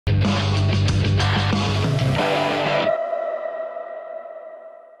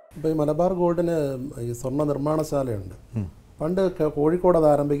ഇപ്പോൾ ഈ മലബാർ ഗോൾഡിന് ഈ സ്വർണ്ണ നിർമ്മാണശാലയുണ്ട്. പണ്ട് കോഴിക്കോട് അത്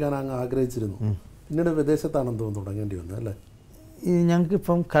ആരംഭിക്കാൻ അങ്ങ് ആഗ്രഹിച്ചിരുന്നു. പിന്നീട് വിദേശത്താണെന്ന് തോന്നുന്നു തുടങ്ങേണ്ടി വന്നത് അല്ലേ? ഈ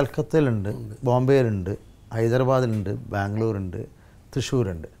ഞങ്ങൾക്കിപ്പം കൽക്കത്തയിലുണ്ട്, ബോംബെയിലുണ്ട്, ഹൈദരാബാദിലുണ്ട്, ബാംഗ്ലൂരുണ്ട്,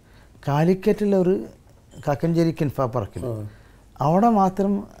 തൃശ്ശൂരുണ്ട്. കാലിക്കറ്റിലൊരു കാക്കഞ്ചേരി കിൻഫ പാർക്കിൽ അവിടെ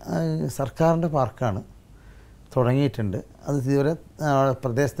മാത്രം സർക്കാരിൻ്റെ പാർക്കാണ് തുടങ്ങിയിട്ടുണ്ട്. അത് ഇതുവരെ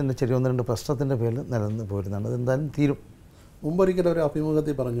പ്രദേശത്തിൻ്റെ ചെറിയ 1-2 പ്രശ്നത്തിൻ്റെ പേരിൽ നിലനിന്ന് പോരുന്നതാണ്. അത് എന്തായാലും തീരും. മുമ്പൊരിക്കലും ഒരു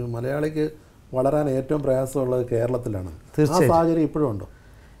അഭിമുഖത്തിൽ പറഞ്ഞു മലയാളിക്ക് വളരാൻ ഏറ്റവും പ്രയാസമുള്ളത് കേരളത്തിലാണ്. തീർച്ചയായും സാഹചര്യം ഇപ്പോഴും ഉണ്ടോ?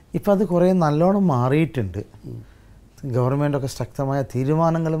 ഇപ്പം അത് കുറേ നല്ലോണം മാറിയിട്ടുണ്ട്. ഗവൺമെൻറ്റൊക്കെ ശക്തമായ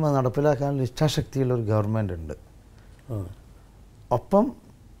തീരുമാനങ്ങളും നടപ്പിലാക്കാനുള്ള ഇച്ഛാശക്തിയുള്ള ഒരു ഗവൺമെൻറ് ഉണ്ട്. ഒപ്പം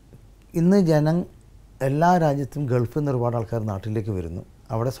ഇന്ന് എല്ലാ രാജ്യത്തും ഗൾഫിൽ നിന്ന് ഒരുപാട് ആൾക്കാർ നാട്ടിലേക്ക് വരുന്നു.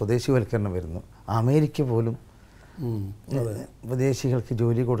 അവിടെ സ്വദേശിവൽക്കരണം വരുന്നു. അമേരിക്ക പോലും വിദേശികൾക്ക്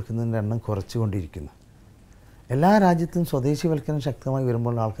ജോലി കൊടുക്കുന്നതിൻ്റെ എണ്ണം കുറച്ചുകൊണ്ടിരിക്കുന്നു. എല്ലാ രാജ്യത്തും സ്വദേശിവൽക്കരണം ശക്തമായി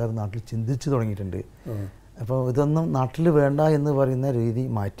വരുമ്പോൾ ആൾക്കാർ നാട്ടിൽ ചിന്തിച്ചു തുടങ്ങിയിട്ടുണ്ട്. അപ്പോൾ ഇതൊന്നും നാട്ടിൽ വേണ്ട എന്ന് പറയുന്ന രീതി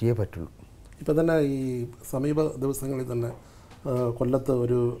മാറ്റിയേ പറ്റുള്ളൂ. ഇപ്പം തന്നെ ഈ സമീപ ദിവസങ്ങളിൽ തന്നെ കൊല്ലത്ത്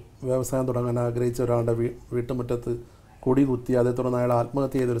ഒരു വ്യവസായം തുടങ്ങാൻ ആഗ്രഹിച്ച ഒരാളുടെ വീട്ടുമുറ്റത്ത് കൊടി കുത്തി അതേ തുടർന്ന് അയാൾ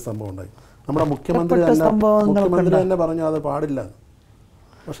ആത്മഹത്യ ചെയ്തൊരു സംഭവം ഉണ്ടായി. നമ്മുടെ മുഖ്യമന്ത്രി തന്നെ പറഞ്ഞു അത് പാടില്ല.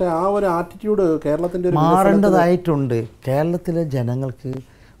 പക്ഷേ ആ ഒരു ആറ്റിറ്റ്യൂഡ് കേരളത്തിൻ്റെ മാറേണ്ടതായിട്ടുണ്ട്. കേരളത്തിലെ ജനങ്ങൾക്ക്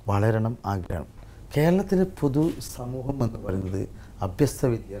വളരണം ആഗ്രഹം. കേരളത്തിലെ പൊതു സമൂഹം എന്ന് പറയുന്നത് അഭ്യസ്ത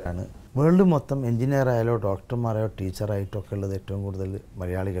വിദ്യരാണ്. വേൾഡ് മൊത്തം എഞ്ചിനീയറായാലോ ഡോക്ടർമാരായോ ടീച്ചറായിട്ടൊക്കെ ഉള്ളത് ഏറ്റവും കൂടുതൽ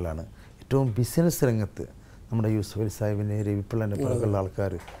മലയാളികളാണ്. ഏറ്റവും ബിസിനസ് രംഗത്ത് നമ്മുടെ യൂസുഫ് അലി സാഹിബിനെ, രവിപ്പിള്ളനെ പോലുള്ള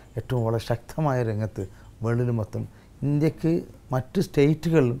ആൾക്കാർ ഏറ്റവും വളരെ ശക്തമായ രംഗത്ത് വേൾഡിൽ മൊത്തം ഇന്ത്യക്ക് മറ്റ്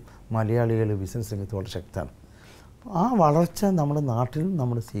സ്റ്റേറ്റുകളിലും മലയാളികൾ ബിസിനസ് രംഗത്ത് വളരെ ശക്തമാണ്. ആ വളർച്ച നമ്മുടെ നാട്ടിലും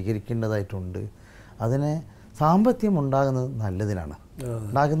നമ്മൾ സ്വീകരിക്കേണ്ടതായിട്ടുണ്ട്. അതിനെ സാമ്പത്തികം ഉണ്ടാകുന്നത് നല്ലതിനാണ്.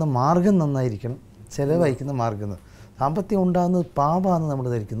 ഉണ്ടാകുന്ന മാർഗം നന്നായിരിക്കണം, ചിലവഴിക്കുന്ന മാർഗം. സാമ്പത്തികം ഉണ്ടാകുന്നത് പാപമാണെന്ന് നമ്മൾ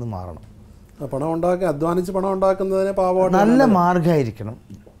ധരിക്കുന്നത് മാറണം. പണം ഉണ്ടാക്കി അധ്വാനിച്ച് പണം ഉണ്ടാക്കുന്നതിന് പാപം നല്ല മാർഗമായിരിക്കണം.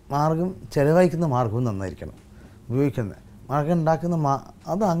 മാർഗം ചിലവഴിക്കുന്ന മാർഗവും നന്നായിരിക്കണം. ഉപയോഗിക്കുന്നത് മാർഗം ഉണ്ടാക്കുന്ന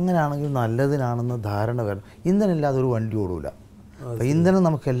അത് അങ്ങനെയാണെങ്കിൽ നല്ലതിനാണെന്ന് ധാരണ വരണം. ഇന്ധനമില്ലാതെ ഒരു വണ്ടി ഓടൂല. അപ്പോൾ ഇന്ധനം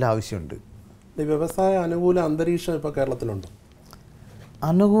നമുക്കെല്ലാം ആവശ്യമുണ്ട്. ഈ വ്യവസായ അനുകൂല അന്തരീക്ഷം ഇപ്പോൾ കേരളത്തിലുണ്ട്.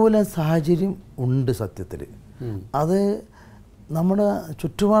 അനുകൂല സാഹചര്യം ഉണ്ട് സത്യത്തിൽ. അത് നമ്മുടെ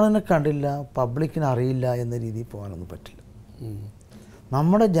ചുറ്റുപാടിനെ കണ്ടില്ല, പബ്ലിക്കിന് അറിയില്ല എന്ന രീതിയിൽ പോകാനൊന്നും പറ്റില്ല.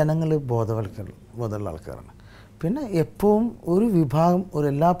 നമ്മുടെ ജനങ്ങൾ ബോധമുള്ള ആൾക്കാരാണ്. പിന്നെ എപ്പോഴും ഒരു വിഭാഗം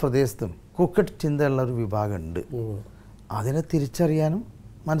എല്ലാ പ്രദേശത്തും കുക്കറ്റ് ചിന്തയുള്ള ഒരു വിഭാഗമുണ്ട്. അതിനെ തിരിച്ചറിയാനും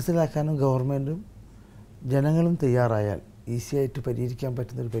മനസ്സിലാക്കാനും ഗവൺമെൻറ്റും ജനങ്ങളും തയ്യാറായാൽ ഈസിയായിട്ട് പരിഹരിക്കാൻ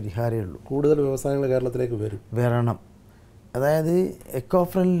പറ്റുന്നൊരു പരിഹാരമേ ഉള്ളൂ. കൂടുതൽ വ്യവസായങ്ങൾ കേരളത്തിലേക്ക് വരണം. അതായത് എക്കോ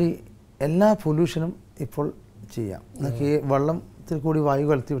ഫ്രണ്ട്ലി എല്ലാ പൊല്യൂഷനും ഇപ്പോൾ ചെയ്യാം. നമുക്ക് ഈ വെള്ളത്തിൽ കൂടി വായു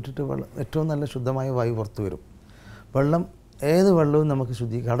കലർത്തി വിട്ടിട്ട് ഏറ്റവും നല്ല ശുദ്ധമായ വായു പുറത്തു വരും. ഏത് വെള്ളവും നമുക്ക്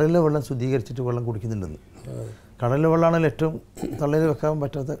കടലിലെ വെള്ളം ശുദ്ധീകരിച്ചിട്ട് വെള്ളം കുടിക്കുന്നുണ്ടെന്ന്. കടലിലെ വെള്ളമാണെങ്കിൽ ഏറ്റവും തള്ളയിൽ വെക്കാൻ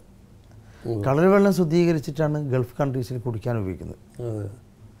പറ്റാത്ത കടൽ വെള്ളം ശുദ്ധീകരിച്ചിട്ടാണ് ഗൾഫ് കൺട്രീസിൽ കുടിക്കാൻ ഉപയോഗിക്കുന്നത്.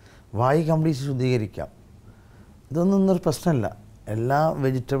 വായു കംപ്ലീറ്റ് ശുദ്ധീകരിക്കാം. ഇതൊന്നും ഇന്നൊരു പ്രശ്നമല്ല. എല്ലാ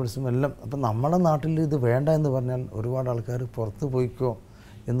വെജിറ്റബിൾസും എല്ലാം. അപ്പം നമ്മുടെ നാട്ടിൽ ഇത് വേണ്ട എന്ന് പറഞ്ഞാൽ ഒരുപാട് ആൾക്കാർ പുറത്ത് പോയിക്കോ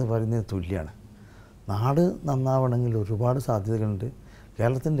എന്ന് പറയുന്നത് തുല്യമാണ്. നാട് നന്നാവണമെങ്കിൽ ഒരുപാട് സാധ്യതകളുണ്ട്.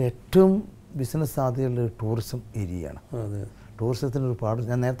 കേരളത്തിൻ്റെ ഏറ്റവും ബിസിനസ് സാധ്യതയുള്ള ടൂറിസം ഏരിയയാണ്. ടൂറിസത്തിന് ഒരുപാട്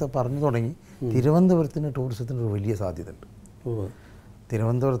ഞാൻ നേരത്തെ പറഞ്ഞു തുടങ്ങി. തിരുവനന്തപുരത്തിന് ടൂറിസത്തിന് ഒരു വലിയ സാധ്യതയുണ്ട്.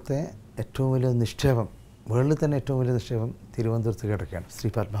 തിരുവനന്തപുരത്തെ ഏറ്റവും വലിയ നിക്ഷേപം, വേൾഡിൽ തന്നെ ഏറ്റവും വലിയ നിക്ഷേപം തിരുവനന്തപുരത്ത് കിടക്കുകയാണ്. ശ്രീ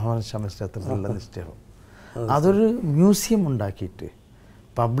പത്മനാഭൻ സ്വാമി ക്ഷേത്രത്തിലുള്ള നിക്ഷേപം. അതൊരു മ്യൂസിയം ഉണ്ടാക്കിയിട്ട്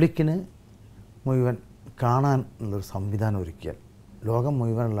പബ്ലിക്കിന് മുഴുവൻ കാണാനുള്ളൊരു സംവിധാനം ഒരുക്കിയാൽ ലോകം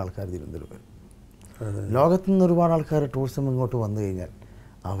മുഴുവനുള്ള ആൾക്കാർ തിരുവനന്തപുരം വരും. ലോകത്തു നിന്ന് ഒരുപാട് ആൾക്കാർ ടൂറിസം ഇങ്ങോട്ട് വന്നു കഴിഞ്ഞാൽ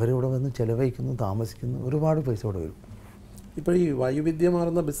അവരിവിടെ വന്ന് ചിലവഴിക്കുന്നു, താമസിക്കുന്നു, ഒരുപാട് പൈസ ഇവിടെ വരും. ഇപ്പോൾ ഈ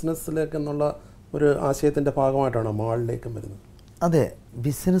വൈവിധ്യമാർന്ന ബിസിനസ്സിലേക്ക് എന്നുള്ള ഒരു ആശയത്തിൻ്റെ ഭാഗമായിട്ടാണോ മാളിലേക്കും വരുന്നത്? അതെ.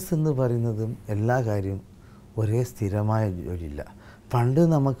 ബിസിനസ് എന്ന് പറയുന്നതും എല്ലാ കാര്യവും ഒരേ സ്ഥിരമായ ജോലിയില്ല. പണ്ട്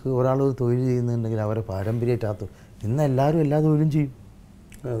നമുക്ക് ഒരാൾ ഒരു തൊഴിൽ ചെയ്യുന്നുണ്ടെങ്കിൽ അവരെ പാരമ്പര്യമായിട്ടാത്ത ഇന്ന് എല്ലാവരും എല്ലാ തൊഴിലും ചെയ്യും.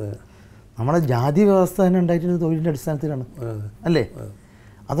 അതെ. നമ്മുടെ ജാതി വ്യവസ്ഥ തന്നെ ഉണ്ടായിട്ടുള്ളത് തൊഴിലിൻ്റെ അടിസ്ഥാനത്തിലാണ് അല്ലേ?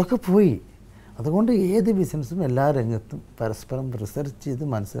 അതൊക്കെ പോയി. അതുകൊണ്ട് ഏത് ബിസിനസ്സും എല്ലാ രംഗത്തും പരസ്പരം റിസർച്ച് ചെയ്ത്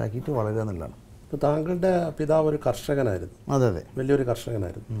മനസ്സിലാക്കിയിട്ട് വളരുക എന്നുള്ളതാണ്. ഇപ്പോൾ താങ്കളുടെ പിതാവ് ഒരു കർഷകനായിരുന്നു. അതെ അതെ, വലിയൊരു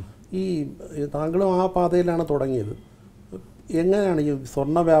കർഷകനായിരുന്നു. ഈ താങ്കളും ആ പാതയിലാണ് തുടങ്ങിയത്. എങ്ങനെയാണ് ഈ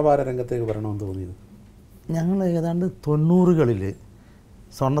സ്വർണ്ണ വ്യാപാര രംഗത്തേക്ക് വരണമെന്ന് തോന്നിയത്? ഞങ്ങൾ ഏതാണ്ട് 90കളിൽ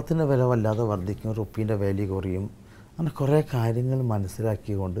സ്വർണ്ണത്തിൻ്റെ വില വല്ലാതെ വർദ്ധിക്കും, റുപ്പീൻ്റെ വാല്യൂ കുറയും, അങ്ങനെ കുറേ കാര്യങ്ങൾ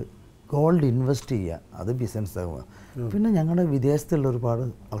മനസ്സിലാക്കിക്കൊണ്ട് ഗോൾഡ് ഇൻവെസ്റ്റ് ചെയ്യുക, അത് ബിസിനസ് ആകുക. പിന്നെ ഞങ്ങളുടെ വിദേശത്തുള്ള ഒരുപാട്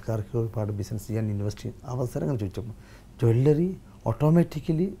ആൾക്കാർക്ക് ഒരുപാട് ബിസിനസ് ചെയ്യാൻ ഇൻവെസ്റ്റ് ചെയ്യാൻ അവസരങ്ങൾ ചോദിച്ചപ്പോൾ ജ്വല്ലറി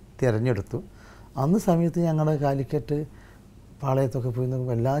ഓട്ടോമാറ്റിക്കലി തിരഞ്ഞെടുത്തു. അന്ന് സമയത്ത് ഞങ്ങളുടെ കാലിക്കറ്റ് പാളയത്തൊക്കെ പോയി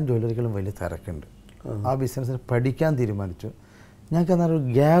നോക്കുമ്പോൾ എല്ലാ ജ്വല്ലറികളും വലിയ തിരക്കുണ്ട്. ആ ബിസിനസ്സിന് പഠിക്കാൻ തീരുമാനിച്ചു. ഞങ്ങൾക്ക് എന്നാൽ ഒരു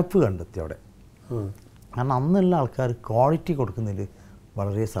ഗ്യാപ്പ് കണ്ടെത്തി അവിടെ. കാരണം അന്നുള്ള ആൾക്കാർ ക്വാളിറ്റി കൊടുക്കുന്നതിൽ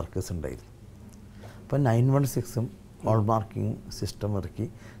വളരെ സർക്കസ് ഉണ്ടായിരുന്നു. അപ്പോൾ 916ഉം ഹോൾമാർക്കിങ് സിസ്റ്റം ഇറക്കി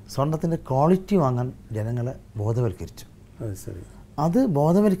സ്വർണ്ണത്തിൻ്റെ ക്വാളിറ്റി വാങ്ങാൻ ജനങ്ങളെ ബോധവൽക്കരിച്ചു. അത്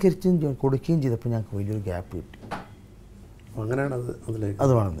ബോധവൽക്കരിച്ചും കൊടുക്കുകയും ചെയ്തപ്പോൾ ഞങ്ങൾക്ക് വലിയൊരു ഗ്യാപ്പ് കിട്ടി. അങ്ങനെയാണ്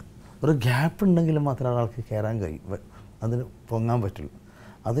അത് വേണമെന്ന് ഒരു ഗ്യാപ്പ് ഉണ്ടെങ്കിൽ മാത്രമേ ഒരാൾക്ക് കയറാൻ കഴിയും, അതിന് പൊങ്ങാൻ പറ്റുള്ളൂ.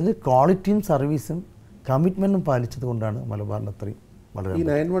 അതിൽ ക്വാളിറ്റിയും സർവീസും കമ്മിറ്റ്മെൻറ്റും പാലിച്ചത് കൊണ്ടാണ് മലബാറിന് അത്രയും വളരെ. ഈ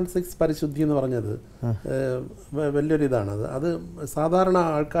 916 പരിശുദ്ധി എന്ന് പറഞ്ഞത് വലിയൊരു ഇതാണ്. അത് സാധാരണ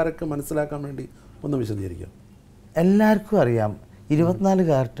ആൾക്കാരൊക്കെ മനസ്സിലാക്കാൻ വേണ്ടി ഒന്ന് വിശദീകരിക്കാം. എല്ലാവർക്കും അറിയാം 24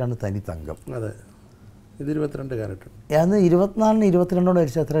 കാരറ്റാണ് തനി തങ്കം. അതെ, ഇത് 22 കാരറ്റ്. അന്ന് 24-ന് 22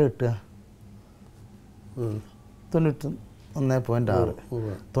 അടിച്ചാൽ എത്ര കിട്ടുക? 91.6.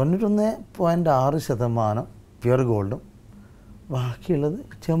 91.6% പ്യുവർ ഗോൾഡും ബാക്കിയുള്ളത്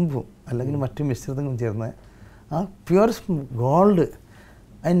ചെമ്പും അല്ലെങ്കിൽ മറ്റു മിശ്രിതങ്ങളും ചേർന്ന് ആ പ്യുവർ ഗോൾഡ്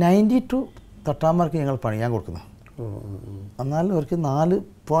 92 തട്ടാമാർക്ക് ഞങ്ങൾ പണിയാൻ കൊടുക്കുന്നു. എന്നാൽ അവർക്ക്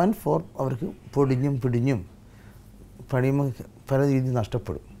 4.4 അവർക്ക് പിടിഞ്ഞും പണിയുമ്പോൾ പല രീതിയിൽ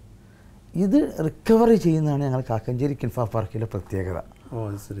നഷ്ടപ്പെടും. ഇത് റിക്കവറി ചെയ്യുന്നതാണ് ഞങ്ങൾ കാക്കഞ്ചേരി കിൻഫ പാർക്കിലെ പ്രത്യേകത,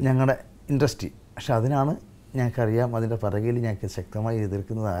 ഞങ്ങളുടെ ഇൻഡസ്ട്രി. പക്ഷെ അതിനാണ് ഞങ്ങൾക്കറിയാം, അതിൻ്റെ പിറകിൽ ഞങ്ങൾക്ക് ശക്തമായി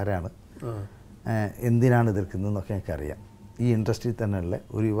എതിർക്കുന്നത് ആരാണ്, എന്തിനാണ് എതിർക്കുന്നതെന്നൊക്കെ ഞങ്ങൾക്കറിയാം. ഈ ഇൻഡസ്ട്രിയിൽ തന്നെയുള്ള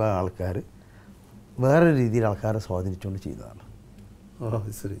ഒരു വിഭാഗം ആൾക്കാർ വേറെ രീതിയിൽ ആൾക്കാരെ സ്വാധീനിച്ചുകൊണ്ട് ചെയ്തതാണ്.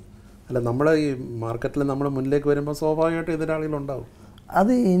 ശരി. അല്ല, നമ്മൾ ഈ മാർക്കറ്റിൽ നമ്മൾ മുന്നിലേക്ക് വരുമ്പോൾ സ്വാഭാവികമായിട്ടും എതിരാളികളുണ്ടാവും.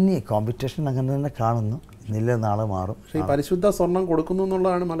 അത് ഇനി കോമ്പറ്റീഷൻ അങ്ങനെ തന്നെ കാണുന്നു, ഇന്നില്ല നാളെ മാറും. പക്ഷേ ഈ പരിശുദ്ധ സ്വർണം കൊടുക്കുന്നു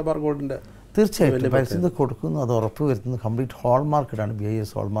എന്നുള്ളതാണ് മലബാർ ഗോൾഡിൻ്റെ. തീർച്ചയായിട്ടും പരിശുദ്ധ കൊടുക്കുന്നു, അത് ഉറപ്പ് വരുത്തുന്നു. കംപ്ലീറ്റ് ഹോൾ മാർക്കറ്റാണ്,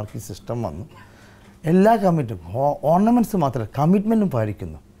 BIS ഹോൾ മാർക്കിംഗ് സിസ്റ്റം വന്നു. എല്ലാ കമ്മിറ്റും ഓർണമെൻറ്റ്സ് മാത്രമല്ല കമ്മിറ്റ്മെൻറ്റും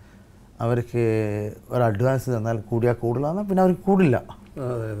പാലിക്കുന്നു. അവർക്ക് ഒരു അഡ്വാൻസ് തന്നാൽ കൂടിയാൽ കൂടുതലാണ്, പിന്നെ അവർക്ക് കൂടില്ല,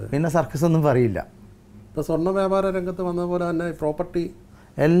 പിന്നെ സർക്കസ് ഒന്നും പറയില്ല. ഇപ്പോൾ സ്വർണ്ണ വ്യാപാര രംഗത്ത് വന്നതുപോലെ തന്നെ പ്രോപ്പർട്ടി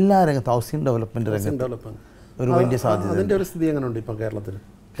എല്ലാ രംഗത്ത് ഹൗസിംഗ് ഡെവലപ്മെൻറ്റ് രംഗത്ത് ഒരു വലിയ സാധ്യത. അതിൻ്റെ ഒരു സ്ഥിതി എങ്ങനെയുണ്ട് ഇപ്പം കേരളത്തിൽ?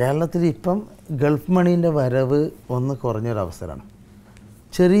 കേരളത്തിൽ ഇപ്പം ഗൾഫ് മണീൻ്റെ വരവ് ഒന്ന് കുറഞ്ഞൊരവസരമാണ്.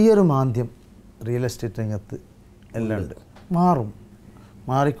 ചെറിയൊരു മാന്ദ്യം റിയൽ എസ്റ്റേറ്റ് രംഗത്ത് എല്ലാം ഉണ്ട്,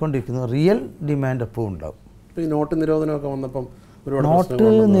 മാറിക്കൊണ്ടിരിക്കുന്നു. റിയൽ ഡിമാൻഡ് എപ്പോൾ ഉണ്ടാവും. ഇപ്പോൾ ഈ നോട്ട് നിരോധനമൊക്കെ വന്നപ്പം നോട്ട്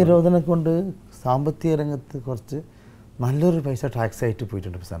നിരോധനം കൊണ്ട് സാമ്പത്തിക രംഗത്ത് കുറച്ച് നല്ലൊരു പൈസ ടാക്സ് ആയിട്ട്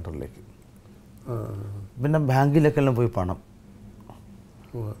പോയിട്ടുണ്ട് ഇപ്പോൾ സെൻട്രലിലേക്ക്. പിന്നെ ബാങ്കിലേക്കെല്ലാം പോയി പണം,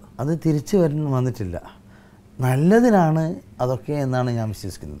 അത് തിരിച്ചു വന്നിട്ടില്ല. നല്ലതിനാണ് അതൊക്കെ എന്നാണ് ഞാൻ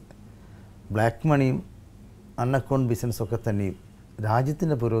വിശ്വസിക്കുന്നത്. ബ്ലാക്ക് മണിയും അൺഅക്കൗണ്ട് ബിസിനസ്സൊക്കെ തന്നെയും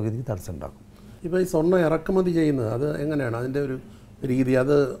രാജ്യത്തിൻ്റെ പുരോഗതിക്ക് തടസ്സമുണ്ടാക്കും. ഇപ്പോൾ ഈ സ്വർണ്ണം ഇറക്കുമതി ചെയ്യുന്നത് അത് എങ്ങനെയാണ് അതിൻ്റെ ഒരു രീതി?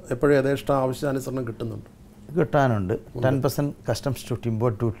 അത് എപ്പോഴും യഥേഷ്ട ആവശ്യാനുസരണം കിട്ടാനുണ്ട്. 10% കസ്റ്റംസ് ഡ്യൂട്ടി,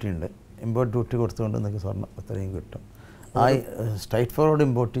 ഇമ്പോർട്ട് ഡ്യൂട്ടി ഉണ്ട്. ഇമ്പോർട്ട് ഡ്യൂട്ടി കൊടുത്തുകൊണ്ട് നിങ്ങൾക്ക് സ്വർണ്ണം അത്രയും കിട്ടും. ആ സ്ട്രൈറ്റ് ഫോർവേഡ്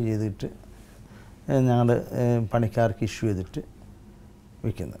ഇമ്പോർട്ട് ചെയ്തിട്ട് ഞങ്ങൾ പണിക്കാർക്ക് ഇഷ്യൂ ചെയ്തിട്ട്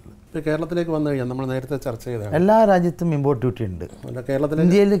വിൽക്കുന്നുണ്ട്. ഇപ്പോൾ കേരളത്തിലേക്ക് വന്നു കഴിഞ്ഞാൽ നമ്മൾ നേരത്തെ ചർച്ച ചെയ്തതാണ്, എല്ലാ രാജ്യത്തും ഇമ്പോർട്ട് ഡ്യൂട്ടി ഉണ്ട്.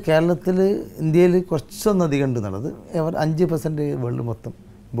 ഇന്ത്യയിൽ കുറച്ചൊന്നധികം ഉണ്ട് എന്നുള്ളത്. 5% വേൾഡ് മൊത്തം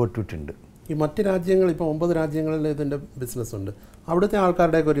ഇമ്പോർട്ട് ഡ്യൂട്ടി ഉണ്ട്. ഈ മറ്റ് രാജ്യങ്ങൾ ഇപ്പോൾ 9 രാജ്യങ്ങളിൽ ഇതിൻ്റെ ബിസിനസ് ഉണ്ട്. അവിടുത്തെ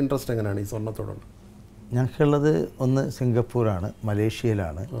ആൾക്കാരുടെയൊക്കെ ഒരു ഇൻട്രസ്റ്റ് എങ്ങനെയാണ് ഈ സ്വർണ്ണത്തോടുള്ള? ഞങ്ങൾക്കുള്ളത് ഒന്ന് സിംഗപ്പൂരാണ്,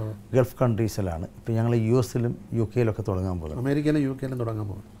 മലേഷ്യയിലാണ്, ഗൾഫ് കൺട്രീസിലാണ്. ഇപ്പോൾ ഞങ്ങൾ US-ലും UK തുടങ്ങാൻ പോകുന്നത്, അമേരിക്കയിലും UK തുടങ്ങാൻ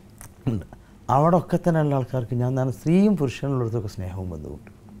പോകുന്നുണ്ട്. അവിടെ ഒക്കെ തന്നെയുള്ള ആൾക്കാർക്ക് ഞാൻ സ്ത്രീയും പുരുഷനുള്ളടത്തൊക്കെ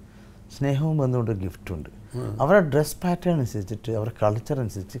സ്നേഹവും ബന്ധമുണ്ട്, ഗിഫ്റ്റുണ്ട്. അവരുടെ ഡ്രസ് പാറ്റേൺ അനുസരിച്ചിട്ട് അവരുടെ കൾച്ചർ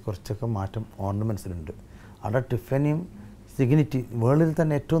അനുസരിച്ച് കുറച്ചൊക്കെ മാറ്റം ഓർണമെൻറ്റ്സിലുണ്ട്. അവിടെ ടിഫനിയും സിഗ്നിറ്റി, വേൾഡിൽ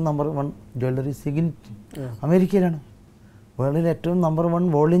തന്നെ ഏറ്റവും നമ്പർ 1 ജ്വല്ലറി സിഗ്നിറ്റി അമേരിക്കയിലാണ്. വേൾഡിൽ ഏറ്റവും നമ്പർ 1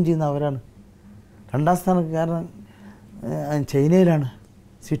 വോളിയം ചെയ്യുന്ന അവരാണ്. 2ാം സ്ഥാനക്കാരൻ ചൈനയിലാണ്,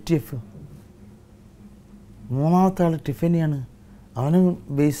 CTF. 3ാമത്തെ ആൾ ടിഫനിയാണ്, അവനും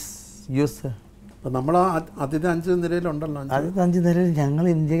ബേസ് US. അപ്പോൾ നമ്മൾ ആദ്യത്തെ 5 നിരയിലുണ്ടല്ലോ. ആദ്യത്തെ 5 നിരയിൽ ഞങ്ങൾ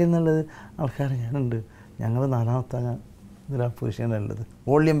ഇന്ത്യയിൽ നിന്നുള്ളത് ആൾക്കാർ ഞാനുണ്ട്. ഞങ്ങൾ 4ാമത്തെ പൊസിഷനിലുള്ളത്,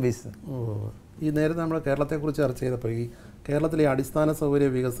 വോളിയം ബേസ്. ഈ നേരത്തെ നമ്മൾ കേരളത്തെക്കുറിച്ച് ചർച്ച ചെയ്തപ്പോൾ ഈ കേരളത്തിലെ അടിസ്ഥാന സൗകര്യ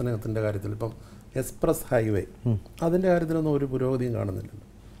വികസനത്തിൻ്റെ കാര്യത്തിൽ ഇപ്പം എക്സ്പ്രസ് ഹൈവേ അതിൻ്റെ കാര്യത്തിലൊന്നും ഒരു പുരോഗതിയും കാണുന്നില്ലല്ലോ.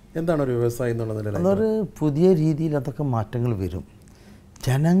 എന്താണ് ഒരു വ്യവസായം എന്നുള്ള നിലയിൽ? അതൊരു പുതിയ രീതിയിൽ അതൊക്കെ മാറ്റങ്ങൾ വരും.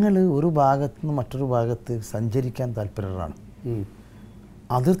 ജനങ്ങൾ ഒരു ഭാഗത്ത് നിന്ന് മറ്റൊരു ഭാഗത്ത് സഞ്ചരിക്കാൻ താല്പര്യമാണ്.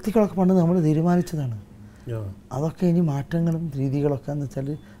 അതിർത്തികളൊക്കെ പണ്ട് നമ്മൾ തീരുമാനിച്ചതാണ്. അതൊക്കെ ഇനി മാറ്റങ്ങളും രീതികളൊക്കെ എന്ന് വെച്ചാൽ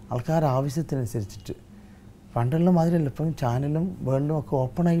ആൾക്കാരുടെ ആവശ്യത്തിനനുസരിച്ചിട്ട് പണ്ടുള്ള മാതിരിയല്ല. ഇപ്പം ചാനലും വേൾഡും ഒക്കെ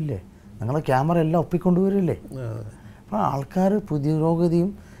ഓപ്പൺ ആയില്ലേ, ഞങ്ങളെ ക്യാമറ എല്ലാം ഒപ്പിക്കൊണ്ടുവരില്ലേ. അപ്പോൾ ആൾക്കാർ പുരോഗതിയും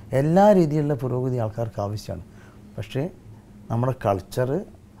എല്ലാ രീതിയിലുള്ള പുരോഗതി ആൾക്കാർക്ക് ആവശ്യമാണ്. പക്ഷേ നമ്മുടെ കൾച്ചറ്,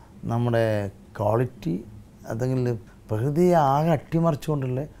 നമ്മുടെ ക്വാളിറ്റി, അതെങ്കിൽ പ്രകൃതിയെ ആകെ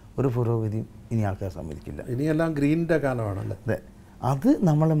അട്ടിമറിച്ചുകൊണ്ടുള്ള ഒരു പുരോഗതിയും ഇനി ആൾക്കാർ സമ്മതിക്കില്ല. ഇനിയെല്ലാം ഗ്രീനിൻ്റെ കാലമാണല്ലേ? അതെ, അത്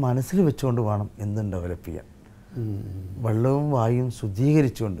നമ്മളെ മനസ്സിൽ വെച്ചുകൊണ്ട് വേണം എന്തും ഡെവലപ്പ് ചെയ്യാൻ. വെള്ളവും വായുവും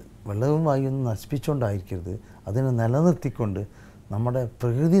ശുദ്ധീകരിച്ചുകൊണ്ട്, വെള്ളവും വായുവും നശിപ്പിച്ചുകൊണ്ടായിരിക്കരുത്, അതിനെ നിലനിർത്തിക്കൊണ്ട് നമ്മുടെ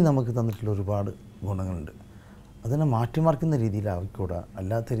പ്രകൃതി നമുക്ക് തന്നിട്ടുള്ള ഒരുപാട് ഗുണങ്ങളുണ്ട്. അതിനെ മാറ്റിമറിക്കുന്ന രീതിയിലാവിക്കൂടാ,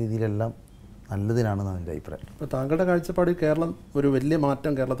 അല്ലാത്ത രീതിയിലെല്ലാം നല്ലതിനാണെന്നാണ് എൻ്റെ അഭിപ്രായം. ഇപ്പോൾ താങ്കളുടെ കാഴ്ചപ്പാടിൽ കേരളം ഒരു വലിയ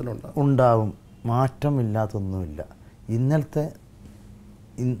മാറ്റം ഉണ്ടാവും. മാറ്റമില്ലാത്തൊന്നുമില്ല. ഇന്നലത്തെ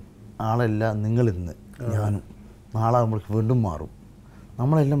ആളല്ല നിങ്ങളിന്ന്, ഞാനും നാളെ നമ്മൾക്ക് വീണ്ടും മാറും.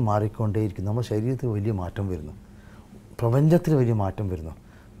 നമ്മളെല്ലാം മാറിക്കൊണ്ടേയിരിക്കും. നമ്മുടെ ശരീരത്തിൽ വലിയ മാറ്റം വരുന്നു, പ്രപഞ്ചത്തിൽ വലിയ മാറ്റം വരുന്നു.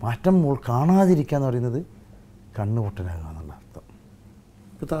 മാറ്റം കാണാതിരിക്കുക എന്ന് പറയുന്നത് കണ്ണുപൊട്ടനാകുക എന്നുള്ള അർത്ഥം.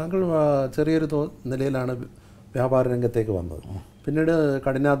 ഇപ്പോൾ താങ്കൾ ചെറിയൊരു നിലയിലാണ് വ്യാപാര രംഗത്തേക്ക് വന്നത്. പിന്നീട്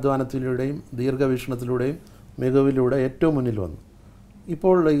കഠിനാധ്വാനത്തിലൂടെയും ദീർഘവീക്ഷണത്തിലൂടെയും മികവിലൂടെ ഏറ്റവും മുന്നിൽ വന്നു.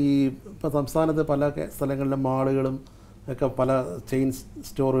 ഇപ്പോൾ സംസ്ഥാനത്ത് പല സ്ഥലങ്ങളിലും മാളുകളും ഒക്കെ പല ചെയിൻ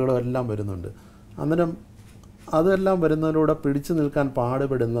സ്റ്റോറുകളും എല്ലാം വരുന്നുണ്ട്. അന്നേരം അതെല്ലാം വരുന്നതിലൂടെ പിടിച്ചു നിൽക്കാൻ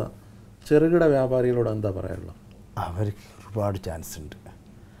പാടുപെടുന്ന ചെറുകിട വ്യാപാരികളോട് എന്താ പറയാനുള്ളത്? അവർക്ക് ഒരുപാട് ചാൻസ് ഉണ്ട്.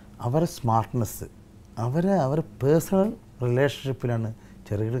 അവരെ സ്മാർട്ട്നെസ്, അവരെ പേഴ്സണൽ റിലേഷൻഷിപ്പിലാണ്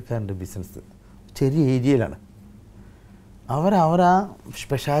ചെറുകിടക്കാരൻ്റെ ബിസിനസ്. ചെറിയ ഏരിയയിലാണ് അവരാ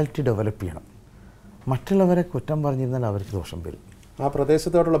സ്പെഷ്യാലിറ്റി ഡെവലപ്പ് ചെയ്യണം. മറ്റുള്ളവരെ കുറ്റം പറഞ്ഞിരുന്നാൽ അവർക്ക് ദോഷം വരും. ആ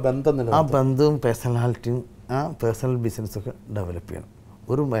പ്രദേശത്തോടുള്ള ബന്ധം, ആ ബന്ധവും പേഴ്സണാലിറ്റിയും ആ പേഴ്സണൽ ബിസിനസ്സൊക്കെ ഡെവലപ്പ് ചെയ്യണം.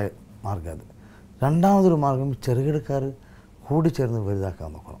 ഒരു മാർഗ്ഗം അത്. രണ്ടാമതൊരു മാർഗം ചെറുകിടക്കാർ കൂടിച്ചേർന്ന് വലുതാക്കാൻ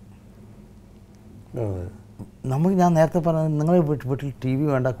നോക്കണം. ഞാൻ നേരത്തെ പറഞ്ഞത്, നിങ്ങളെ വീട്ടിൽ ടി വി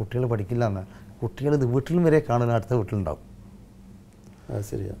വേണ്ട, കുട്ടികൾ പഠിക്കില്ല എന്നാൽ കുട്ടികൾ ഇത് വീട്ടിലും വരെ കാണുന്ന അടുത്ത വീട്ടിലുണ്ടാവും.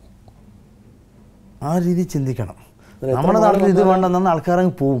 ശരിയാണ്. ആ രീതി ചിന്തിക്കണം. നമ്മുടെ നാട്ടിൽ ഇത് വേണ്ടെന്നാണ്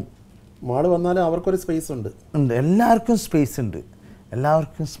ആൾക്കാരങ്ങ് പോവും. മാള് വന്നാലും അവർക്കൊരു സ്പേസ് ഉണ്ട്. എല്ലാവർക്കും സ്പേസ് ഉണ്ട്,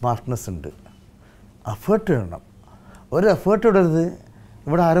 എല്ലാവർക്കും സ്മാർട്ട്നെസ് ഉണ്ട്. എഫേർട്ട് ഇടണം. ഒരു എഫേർട്ട് ഇടരുത്,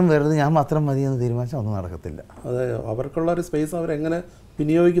 ഇവിടെ ആരും വരരുത്, ഞാൻ മാത്രം മതി എന്ന് തീരുമാനിച്ചാൽ ഒന്നും നടക്കത്തില്ല. അതെ, അവർക്കുള്ള ഒരു സ്പേസ് അവരെങ്ങനെ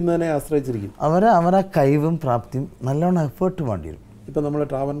വിനിയോഗിക്കുന്നതിനെ ആശ്രയിച്ചിരിക്കും. അവരെ കഴിവും പ്രാപ്തിയും നല്ലോണം എഫേർട്ട് വേണ്ടി വരും. ഇപ്പം നമ്മൾ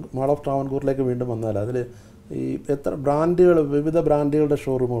മാൾ ഓഫ് ട്രാവൻകൂറിലേക്ക് വീണ്ടും വന്നാൽ അതിൽ ഈ എത്ര ബ്രാൻഡുകൾ, വിവിധ ബ്രാൻഡുകളുടെ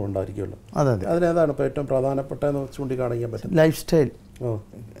ഷോറൂമുകൾ ഉണ്ടായിരിക്കുമല്ലോ. അതെ, അതിലേതാണ് ഇപ്പോൾ ഏറ്റവും പ്രധാനപ്പെട്ടതെന്ന് ചൂണ്ടിക്കാണിക്കാൻ പറ്റും? ലൈഫ് സ്റ്റൈൽ,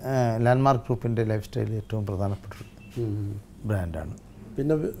 ലാൻഡ്മാർക്ക് ഗ്രൂപ്പിൻ്റെ ലൈഫ് സ്റ്റൈൽ ഏറ്റവും പ്രധാനപ്പെട്ട ബ്രാൻഡാണ്.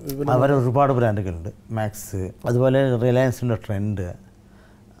 പിന്നെ അവരെ ഒരുപാട് ബ്രാൻഡുകളുണ്ട്. മാക്സ്, അതുപോലെ റിലയൻസിൻ്റെ ട്രെൻഡ്,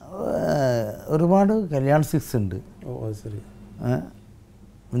 ഒരുപാട് കല്യാൺ സിക്സ് ഉണ്ട്. ശരി.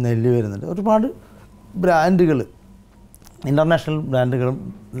 നെല്ല് വരുന്നുണ്ട്. ഒരുപാട് ബ്രാൻഡുകൾ, ഇൻ്റർനാഷണൽ ബ്രാൻഡുകളും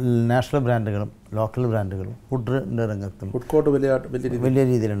നാഷണൽ ബ്രാൻഡുകളും ലോക്കൽ ബ്രാൻഡുകളും ഫുഡിൻ്റെ രംഗത്തും ഫുഡ് കോർട്ട് വലിയ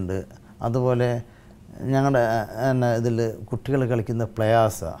രീതിയിലുണ്ട്. അതുപോലെ ഞങ്ങളുടെ ഇതിൽ കുട്ടികൾ കളിക്കുന്ന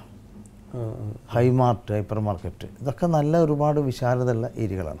പ്ലയാസ, ഹൈമാർട്ട്, ഹൈപ്പർ മാർക്കറ്റ്, ഇതൊക്കെ നല്ല ഒരുപാട് വിശാലതയുള്ള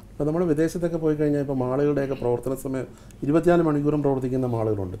ഏരിയകളാണ്. ഇപ്പോൾ നമ്മൾ വിദേശത്തൊക്കെ പോയി കഴിഞ്ഞാൽ ഇപ്പോൾ മാളുകളുടെയൊക്കെ പ്രവർത്തന സമയം 24 മണിക്കൂറും പ്രവർത്തിക്കുന്ന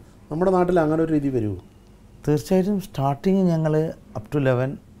മാളുകളുണ്ട്. നമ്മുടെ നാട്ടിൽ അങ്ങനെ ഒരു രീതി വരുമോ? തീർച്ചയായിട്ടും. സ്റ്റാർട്ടിങ് ഞങ്ങൾ അപ് ടു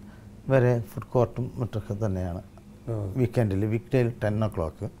 11 വരെ ഫുഡ് കോർട്ടും മറ്റൊക്കെ തന്നെയാണ്. വീക്കെൻഡിൽ, വീക്ക് ഡേയിൽ 10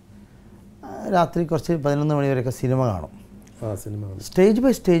 o'clock, രാത്രി കുറച്ച് 11 മണി വരെയൊക്കെ സിനിമ കാണും. സ്റ്റേജ്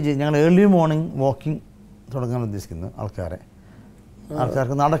ബൈ സ്റ്റേജ് ഞങ്ങൾ ഏർലി മോർണിംഗ് വാക്കിംഗ് തുടങ്ങാൻ ഉദ്ദേശിക്കുന്നു.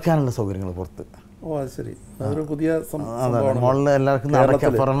 ആൾക്കാർക്ക് നടക്കാനുള്ള സൗകര്യങ്ങൾ പുറത്ത്. ശരി. അതൊരു പുതിയ മോളിൽ എല്ലാവർക്കും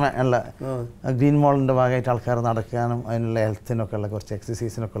നടക്കാൻ പുറമെ ഉള്ള ഗ്രീൻ മോളിൻ്റെ ഭാഗമായിട്ട് ആൾക്കാർ നടക്കാനും അതിനുള്ള ഹെൽത്തിനൊക്കെ ഉള്ള കുറച്ച്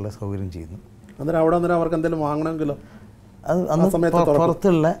എക്സസൈസിനൊക്കെ ഉള്ള സൗകര്യം ചെയ്യുന്നു. അവർക്ക് എന്തെങ്കിലും വാങ്ങണമെങ്കിലോ അത് അന്ന്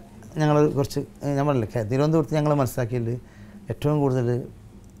പുറത്തുള്ള ഞങ്ങൾ കുറച്ച്, ഞാൻ പറഞ്ഞില്ലേ തിരുവനന്തപുരത്ത് ഞങ്ങൾ മനസ്സിലാക്കിയത് ഏറ്റവും കൂടുതൽ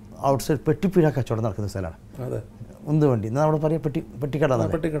ഔട്ട്സൈഡ് പെട്ടിപ്പീഴ കച്ചവടം നടക്കുന്ന സ്ഥലമാണ്. ഉന്തുവണ്ടി എന്നാൽ അവിടെ പറയാം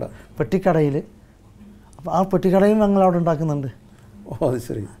പെട്ടിക്കടയിൽ. അപ്പോൾ ആ പെട്ടിക്കടയും ഞങ്ങൾ അവിടെ ഉണ്ടാക്കുന്നുണ്ട്.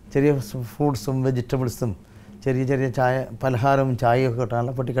 ശരി. ചെറിയ ഫ്രൂട്ട്സും വെജിറ്റബിൾസും ചെറിയ ചെറിയ ചായ, പലഹാരവും ചായയൊക്കെ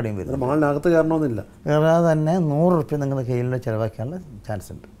കിട്ടാനുള്ള പെട്ടിക്കടയും വരും. മാളിനകത്ത് കയറണമെന്നില്ല. കയറാതെ തന്നെ 100 രൂപ നിങ്ങളുടെ കയ്യിൽ ചിലവാക്കാനുള്ള ചാൻസ്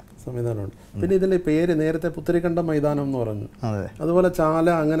ഉണ്ട്, സംവിധാനമുണ്ട്. പിന്നെ ഇതിലെ പേര് നേരത്തെ പുത്തരിക്കണ്ടം മൈതാനം എന്ന് പറഞ്ഞു. അതെ. അതുപോലെ ചാല,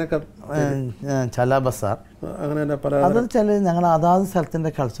 അങ്ങനെയൊക്കെ ചല ബസാർ, അങ്ങനെ പല. അത് വെച്ചാൽ ഞങ്ങൾ അതാത്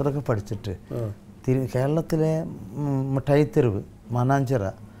സ്ഥലത്തിൻ്റെ കൾച്ചറൊക്കെ പഠിച്ചിട്ട് കേരളത്തിലെ മിഠായിത്തെരുവ്, മാനാഞ്ചിറ,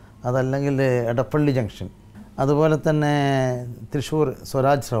 അതല്ലെങ്കിൽ എടപ്പള്ളി ജംഗ്ഷൻ, അതുപോലെ തന്നെ തൃശ്ശൂർ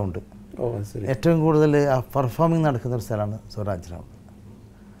സ്വരാജ് റൗണ്ട്, ഏറ്റവും കൂടുതൽ പെർഫോമിംഗ് നടക്കുന്ന ഒരു സ്ഥലമാണ് സ്വരാജ് റൗണ്ട്.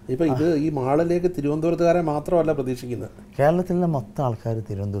 ഇപ്പോൾ ഈ മാളിലേക്ക് തിരുവനന്തപുരത്തുകാരെ മാത്രമല്ല പ്രതീക്ഷിക്കുന്നത്, കേരളത്തിലെ മൊത്തം ആൾക്കാർ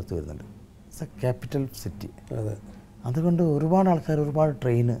തിരുവനന്തപുരത്ത് വരുന്നുണ്ട്. It's A capital city. അതെ. അതുകൊണ്ട് ഒരുപാട് ആൾക്കാർ, ഒരുപാട്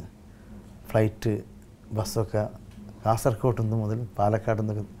ട്രെയിന്, ഫ്ലൈറ്റ്, ബസ്സൊക്കെ കാസർഗോഡ് നിന്ന് മുതൽ പാലക്കാട്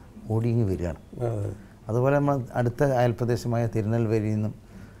നിന്നൊക്കെ ഓടിങ്ങി വരികയാണ്. അതുപോലെ നമ്മൾ അടുത്ത അയൽപ്രദേശമായ തിരുനെൽവേലിയിൽ നിന്നും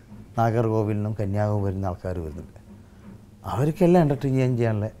നാഗർകോവിൽ നിന്നും കന്യാകുമാരി വരുന്ന ആൾക്കാർ വരുന്നുണ്ട്. അവർക്കെല്ലാം എൻ്റർടൈൻ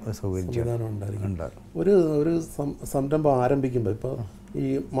ചെയ്യാനുള്ള ഒരു സൗകര്യം ഉണ്ടാകും. ഒരു സംരംഭം ആരംഭിക്കുമ്പോൾ, ഇപ്പോൾ ഈ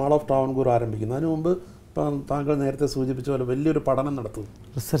മാൾ ഓഫ് ട്രാവൻകൂർ ആരംഭിക്കുന്നു, അതിന് മുമ്പ് ഇപ്പം താങ്കൾ നേരത്തെ സൂചിപ്പിച്ച പോലെ വലിയൊരു പഠനം നടത്തും.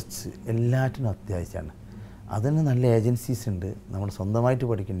 റിസർച്ച് എല്ലാറ്റിനും അത്യാവശ്യമാണ്. അതിന് നല്ല ഏജൻസീസ് ഉണ്ട്, നമ്മൾ സ്വന്തമായിട്ട്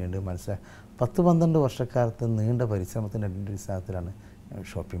പഠിക്കേണ്ടതുണ്ട്. 10-12 വർഷക്കാലത്ത് നീണ്ട പരിശ്രമത്തിൻ്റെ അടിസ്ഥാനത്തിലാണ്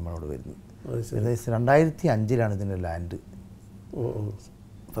ഷോപ്പിംഗ് മാളോട് വരുന്നത്. ഏകദേശം 2005 ഇതിൻ്റെ ലാൻഡ്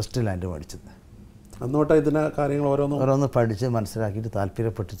ഫസ്റ്റ് ലാൻഡ് മേടിച്ചത്. അന്നോട്ട് ഇതിൻ്റെ കാര്യങ്ങൾ ഓരോന്ന് പഠിച്ച് മനസ്സിലാക്കിയിട്ട്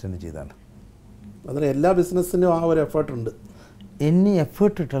താല്പര്യപ്പെട്ടിട്ടുണ്ട് ചെയ്താണ്. അതിന് എല്ലാ ബിസിനസ്സിനും ആ ഒരു എഫേർട്ടുണ്ട്. ഇനി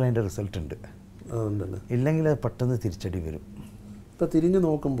എഫേർട്ട് ഇട്ടാൽ അതിൻ്റെ റിസൾട്ട് ഉണ്ട്, ഇല്ലെങ്കിൽ അത് പെട്ടെന്ന് തിരിച്ചടി വരും. ഇപ്പോൾ തിരിഞ്ഞു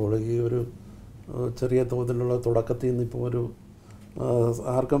നോക്കുമ്പോൾ ഈ ഒരു ചെറിയ തോതിലുള്ള തുടക്കത്തിൽ നിന്ന് ഇപ്പോൾ ഒരു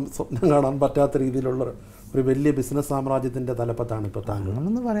ആർക്കും സ്വപ്നം കാണാൻ പറ്റാത്ത രീതിയിലുള്ള ഒരു വലിയ ബിസിനസ് സാമ്രാജ്യത്തിൻ്റെ തലപ്പത്താണ് ഇപ്പോൾ താങ്കൾ.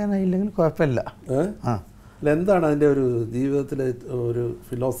 അങ്ങനൊന്നും പറയാനായില്ലെങ്കിൽ കുഴപ്പമില്ല. അല്ല, എന്താണ് അതിൻ്റെ ഒരു ജീവിതത്തിലെ ഒരു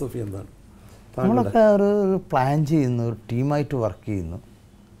ഫിലോസഫി എന്താണ്? നമ്മളൊക്കെ ഒരു പ്ലാൻ ചെയ്യുന്നു, ഒരു ടീമായിട്ട് വർക്ക് ചെയ്യുന്നു,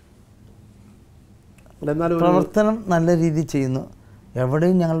 എന്നാലും പ്രവർത്തനം നല്ല രീതിയിൽ ചെയ്യുന്നു.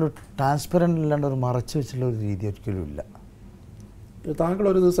 എവിടെയും ഞങ്ങൾ ട്രാൻസ്പെറൻ്റ് അല്ലാണ്ട് ഒരു മറച്ചു വെച്ചുള്ള ഒരു രീതി ഒരിക്കലും ഇല്ല. താങ്കൾ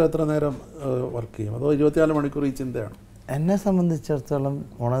ഒരു ദിവസം എത്ര നേരം വർക്ക് ചെയ്യും? അതോ 24 മണിക്കൂർ ഈ ചിന്തയാണ്? എന്നെ സംബന്ധിച്ചിടത്തോളം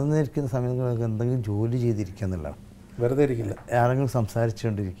ഉണർന്നിരിക്കുന്ന സമയത്ത് എന്തെങ്കിലും ജോലി ചെയ്തിരിക്കുക എന്നുള്ളതാണ്. വെറുതെ ഇരിക്കില്ല, ആരെങ്കിലും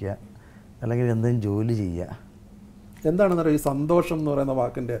സംസാരിച്ചുകൊണ്ടിരിക്കുക അല്ലെങ്കിൽ എന്തെങ്കിലും ജോലി ചെയ്യുക. എന്താണെന്നറിയാം ഈ സന്തോഷം എന്ന് പറയുന്ന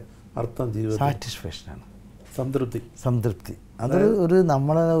വാക്കിൻ്റെ അർത്ഥം? ജീവിതം സാറ്റിസ്ഫാക്ഷനാണ്, സംതൃപ്തി. അതൊരു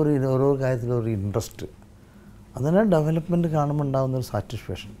നമ്മളെ ഓരോ കാര്യത്തിലൊരു ഇൻട്രസ്റ്റ്, അതിനെ ഡെവലപ്മെൻറ്റ് കാണുമ്പോൾ ഉണ്ടാകുന്ന ഒരു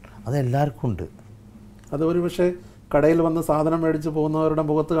സാറ്റിസ്ഫാക്ഷൻ അത് എല്ലാവർക്കും ഉണ്ട്. അത് ഒരു പക്ഷേ കടയിൽ വന്ന് സാധനം മേടിച്ച് പോകുന്നവരുടെ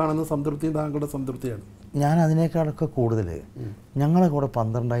മുഖത്ത് കാണുന്ന സംതൃപ്തിയും താങ്കളുടെ സംതൃപ്തിയാണ്. ഞാൻ അതിനേക്കാളൊക്കെ കൂടുതൽ ഞങ്ങളെ കൂടെ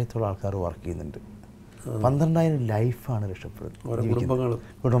 12,000 ആൾക്കാർ വർക്ക് ചെയ്യുന്നുണ്ട്. 12,000 ലൈഫാണ് രക്ഷപ്പെടുന്നത്,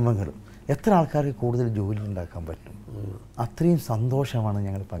 കുടുംബങ്ങളും. എത്ര ആൾക്കാർക്ക് കൂടുതൽ ജോലി ഉണ്ടാക്കാൻ പറ്റും? അത്രയും സന്തോഷമാണ്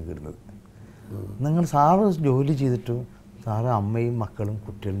ഞങ്ങൾ പങ്കിടുന്നത്. നിങ്ങൾ സാറ് ജോലി ചെയ്തിട്ടും സാറ് അമ്മയും മക്കളും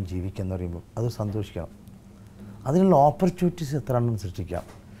കുട്ടികളും ജീവിക്കുക പറയുമ്പോൾ അത് സന്തോഷിക്കണം. അതിനുള്ള ഓപ്പർച്യൂണിറ്റീസ് എത്ര എണ്ണം സൃഷ്ടിക്കാം.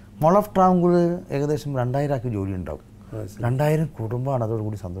 മോൾ ഓഫ് ട്രാവൻകൂർ ഏകദേശം 2,000 ആൾക്ക് ജോലി ഉണ്ടാവും. 2,000 കുടുംബമാണ്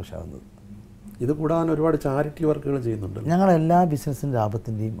അതോടുകൂടി സന്തോഷമാകുന്നത്. ഇത് കൂടാതെ ഒരുപാട് ചാരിറ്റി വർക്കുകൾ ചെയ്യുന്നുണ്ട്. ഞങ്ങളെല്ലാ ബിസിനസ്സിൻ്റെ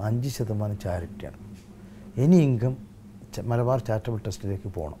ലാഭത്തിൻ്റെയും 5% ചാരിറ്റിയാണ്. ഇനി ഇൻകം മലബാർ ചാരിറ്റബിൾ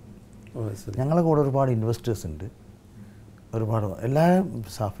ട്രസ്റ്റിലേക്ക് പോകണം. ഞങ്ങളെ കൂടെ ഒരുപാട് ഇൻവെസ്റ്റേഴ്സ് ഉണ്ട്, ഒരുപാട് എല്ലാ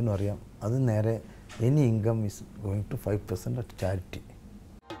സ്റ്റാഫിനും അറിയാം. അത് നേരെ any income is going to 5% charity.